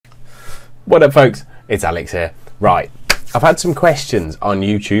What up folks, it's Alex here. Right, I've had some questions on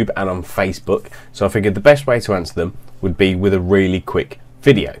YouTube and on Facebook, so I figured the best way to answer them would be with a really quick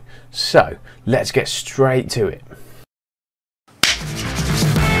video. So let's get straight to it.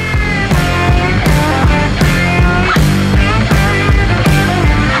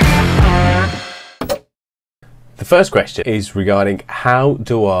 The first question is regarding how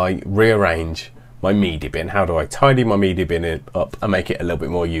do I rearrange my media bin? How do I tidy my media bin up and make it a little bit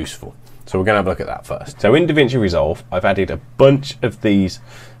more useful? So we're going to have a look at that first. So in Davinci Resolve, I've added a bunch of these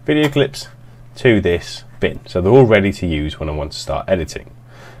video clips to this bin. So they're all ready to use when I want to start editing.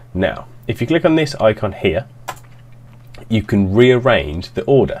 Now, if you click on this icon here, you can rearrange the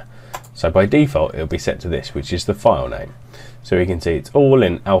order. So by default, it'll be set to this, which is the file name. So you can see it's all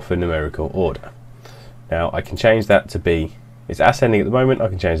in alphanumerical order. Now I can change that to be, it's ascending at the moment, I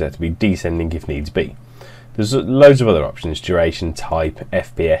can change that to be descending if needs be. There's loads of other options, duration, type,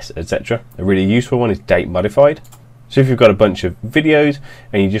 FPS, etc. A really useful one is date modified. So if you've got a bunch of videos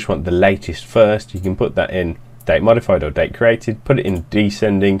and you just want the latest first, you can put that in date modified or date created, put it in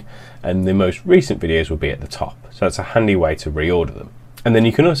descending, and the most recent videos will be at the top. So that's a handy way to reorder them. And then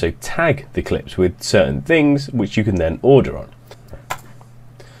you can also tag the clips with certain things which you can then order on.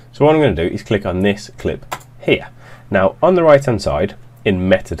 So what I'm going to do is click on this clip here. Now on the right hand side in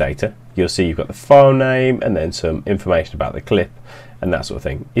metadata, you'll see you've got the file name and then some information about the clip and that sort of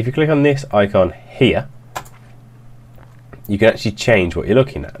thing. If you click on this icon here, you can actually change what you're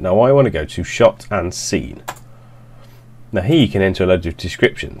looking at. Now I want to go to shot and scene. Now here you can enter a load of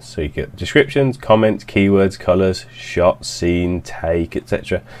descriptions. So you get descriptions, comments, keywords, colours, shot, scene, take,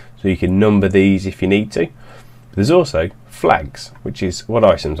 etc. So you can number these if you need to. There's also flags, which is what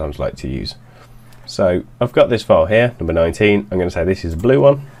I sometimes like to use. So I've got this file here, number 19. I'm going to say this is a blue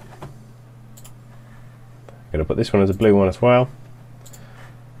one. I'm going to put this one as a blue one as well.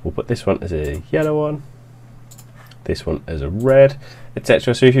 We'll put this one as a yellow one, this one as a red,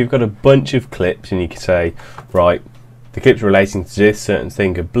 etc. So if you've got a bunch of clips and you can say, right, the clips relating to this certain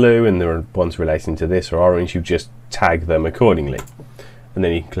thing are blue and there are ones relating to this are orange, you just tag them accordingly. And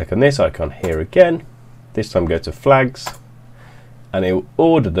then you can click on this icon here again. This time go to flags and it will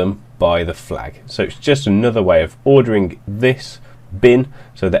order them by the flag. So it's just another way of ordering this bin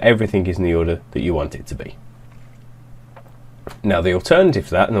so that everything is in the order that you want it to be. Now the alternative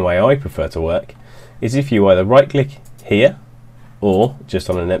to that, and the way I prefer to work, is if you either right click here or just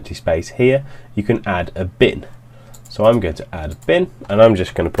on an empty space here, you can add a bin. So I'm going to add a bin and I'm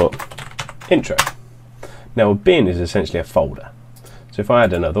just going to put intro. Now a bin is essentially a folder. So if I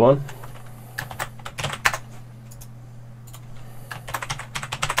add another one,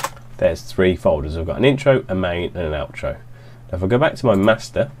 there's 3 folders. I've got an intro, a main and an outro. Now if I go back to my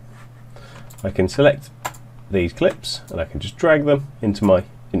master, I can select these clips and I can just drag them into my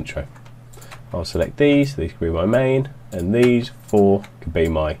intro. I'll select these could be my main, and these 4 could be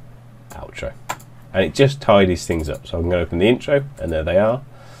my outro. And it just tidies things up. So I'm going to open the intro and there they are.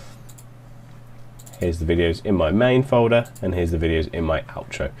 Here's the videos in my main folder and here's the videos in my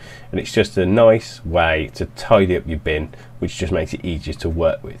outro. And it's just a nice way to tidy up your bin, which just makes it easier to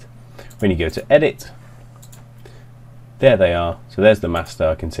work with. When you go to edit, there they are. So there's the master,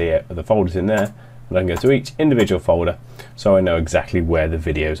 I can see it, the folders in there, and I can go to each individual folder so I know exactly where the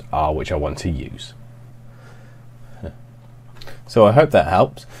videos are which I want to use. So I hope that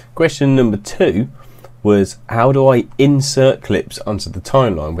helps. Question number 2 was, how do I insert clips onto the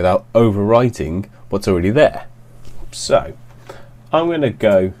timeline without overwriting what's already there? So I'm going to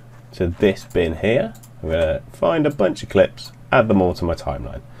go to this bin here. I'm going to find a bunch of clips, add them all to my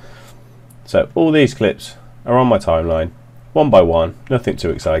timeline. So all these clips are on my timeline, one by one, nothing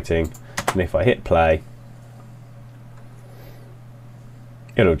too exciting. And if I hit play,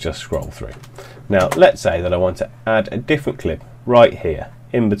 it'll just scroll through. Now let's say that I want to add a different clip right here,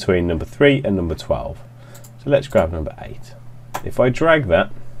 in between number 3 and number 12. So let's grab number 8. If I drag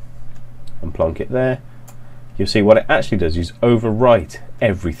that and plonk it there, you'll see what it actually does is overwrite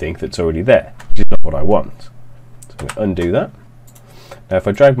everything that's already there, which is not what I want. So I'm going to undo that. Now if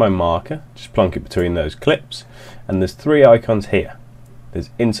I drag my marker, just plonk it between those clips, and there's 3 icons here. There's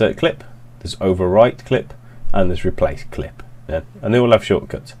insert clip, there's overwrite clip, and there's replace clip. Yeah? And they all have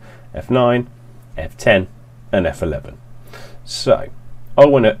shortcuts, F9, F10, and F11. So I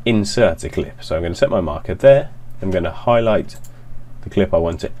want to insert a clip. So I'm going to set my marker there. I'm going to highlight the clip I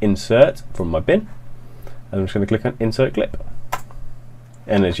want to insert from my bin, and I'm just going to click on insert clip.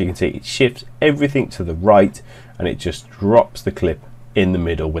 And as you can see, it shifts everything to the right and it just drops the clip in the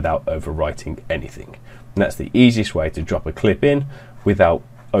middle without overwriting anything. And that's the easiest way to drop a clip in without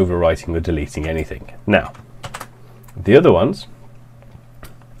overwriting or deleting anything. Now, the other ones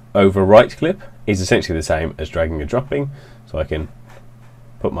overwrite clip is essentially the same as dragging and dropping. So I can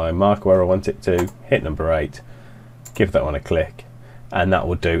put my marker where I want it to, hit number 8, give that one a click, and that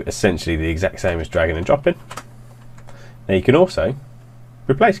will do essentially the exact same as dragging and dropping. Now you can also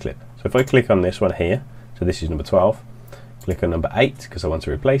replace clip. So if I click on this one here, so this is number 12, click on number 8 because I want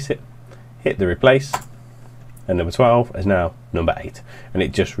to replace it, hit the replace, and number 12 is now number 8, and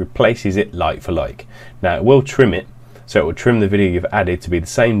it just replaces it like for like. Now it will trim it, so it will trim the video you've added to be the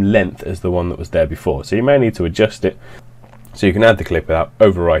same length as the one that was there before. So you may need to adjust it so you can add the clip without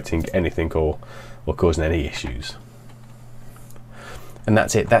overwriting anything or causing any issues. And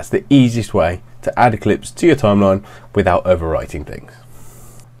that's it. That's the easiest way to add clips to your timeline without overwriting things.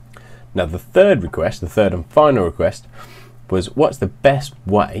 Now the third request, the third and final request, was what's the best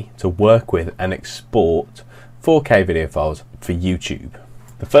way to work with and export 4K video files for YouTube.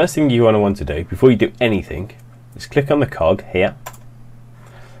 The first thing you want to do before you do anything is click on the cog here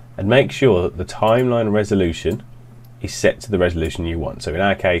and make sure that the timeline resolution is set to the resolution you want. So in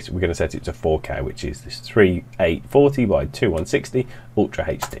our case, we're going to set it to 4K, which is this 3840 by 2160 Ultra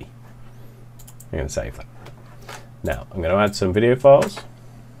HD. I'm going to save that. Now I'm going to add some video files,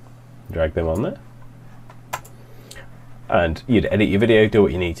 drag them on there, and you'd edit your video, do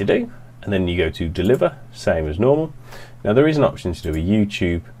what you need to do, and then you go to deliver, same as normal. Now there is an option to do a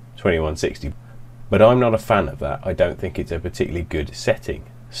YouTube 2160, but I'm not a fan of that. I don't think it's a particularly good setting.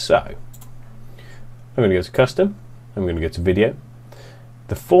 So I'm going to go to custom, I'm going to go to video.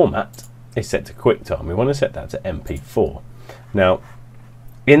 The format is set to QuickTime. We want to set that to MP4. Now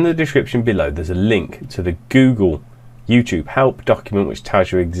in the description below there's a link to the Google YouTube help document which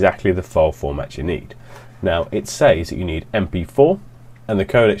tells you exactly the file format you need. Now it says that you need MP4 and the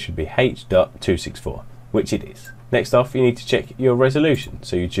codec should be H.264, which it is. Next off, you need to check your resolution,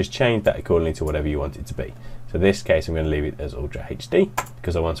 so you just change that accordingly to whatever you want it to be. So in this case I'm going to leave it as Ultra HD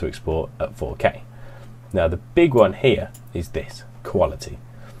because I want to export at 4K. Now the big one here is this, quality.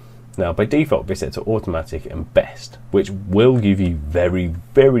 Now by default it's set to automatic and best, which will give you very,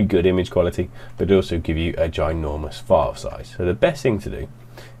 very good image quality, but also give you a ginormous file size. So the best thing to do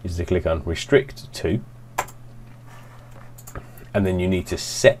is to click on restrict to, and then you need to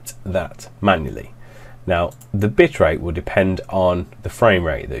set that manually. Now the bitrate will depend on the frame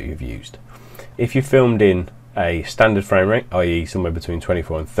rate that you've used. If you filmed in a standard frame rate, i.e. somewhere between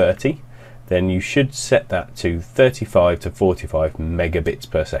 24 and 30, then you should set that to 35 to 45 megabits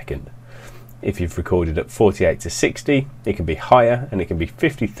per second. If you've recorded at 48 to 60, it can be higher, and it can be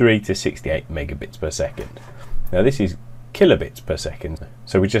 53 to 68 megabits per second. Now this is kilobits per second,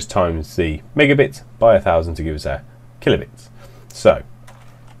 so we just times the megabits by 1000 to give us our kilobits. So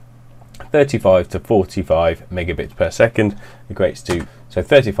 35 to 45 megabits per second equates to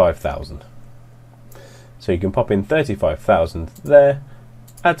 35,000. So you can pop in 35,000 there,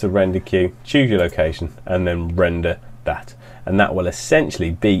 add to render queue, choose your location, and then render that. And that will essentially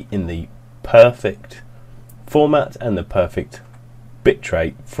be in the perfect format and the perfect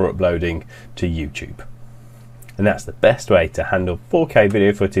bitrate for uploading to YouTube. And that's the best way to handle 4K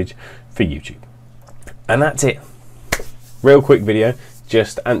video footage for YouTube. And that's it. Real quick video,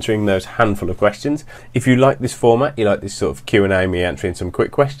 just answering those handful of questions. If you like this format, you like this sort of Q&A, me answering some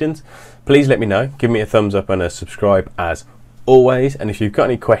quick questions, please let me know. Give me a thumbs up and a subscribe as always. And if you've got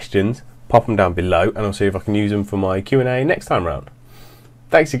any questions, pop them down below and I'll see if I can use them for my Q&A next time round.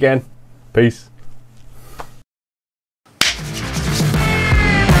 Thanks again. Peace.